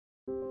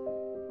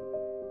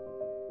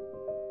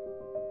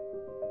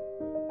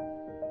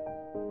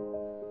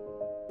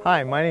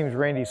Hi, my name is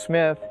Randy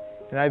Smith,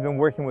 and I've been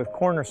working with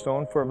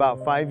Cornerstone for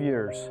about 5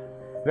 years.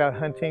 I was out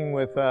hunting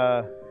with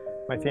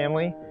my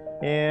family,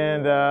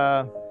 and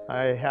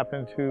I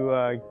happened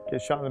to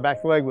get shot in the back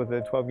of the leg with a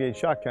 12-gauge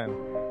shotgun,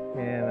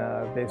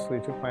 and basically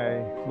took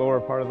my lower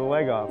part of the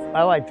leg off.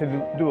 I like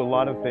to do a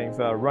lot of things,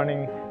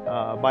 running,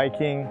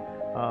 biking,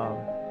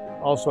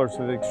 all sorts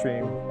of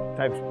extreme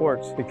type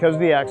sports. Because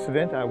of the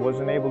accident, I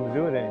wasn't able to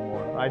do it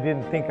anymore. I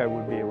didn't think I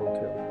would be able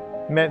to.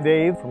 Met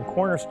Dave from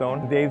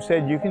Cornerstone. Dave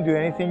said, you can do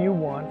anything you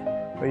want,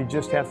 but you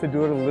just have to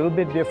do it a little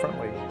bit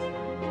differently.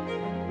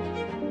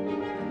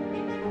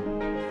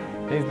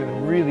 Dave's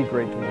been really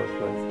great to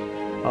work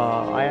with.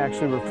 I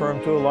actually refer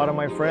him to a lot of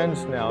my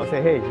friends now. I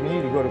say, hey, you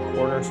need to go to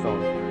Cornerstone.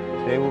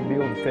 They will be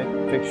able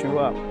to fix you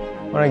up.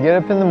 When I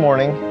get up in the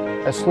morning,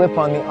 I slip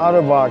on the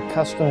Autobot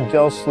custom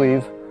gel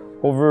sleeve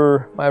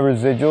over my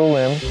residual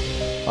limb.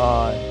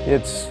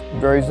 It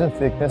varies in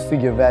thickness to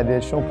give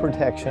additional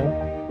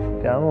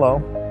protection down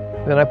low.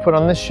 Then I put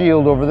on the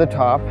shield over the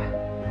top.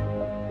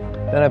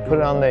 Then I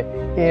put on the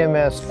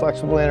EMS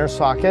flexible inner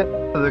socket,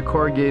 the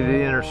corrugated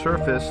inner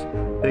surface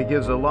that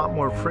gives a lot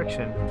more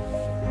friction.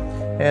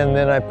 And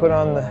then I put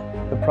on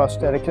the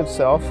prosthetic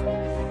itself.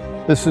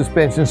 The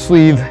suspension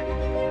sleeve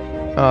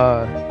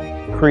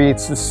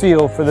creates the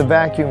seal for the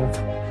vacuum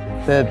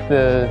that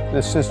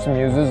the system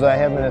uses. I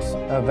have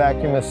a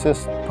vacuum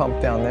assist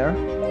pump down there.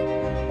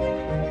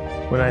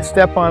 When I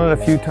step on it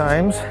a few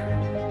times,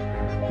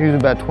 usually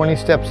about 20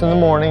 steps in the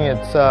morning,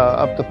 it's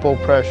up to full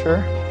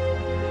pressure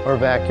or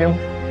vacuum,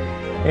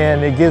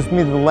 and it gives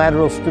me the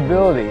lateral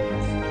stability.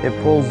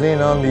 It pulls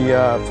in on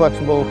the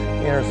flexible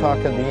inner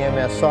socket, the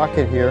EMS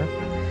socket here,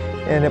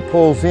 and it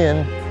pulls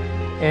in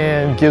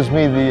and gives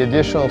me the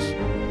additional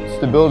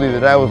stability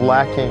that I was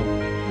lacking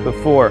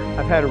before.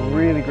 I've had a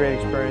really great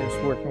experience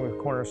working with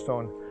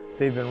Cornerstone.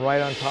 They've been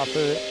right on top of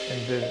it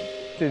and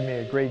did me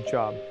a great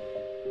job.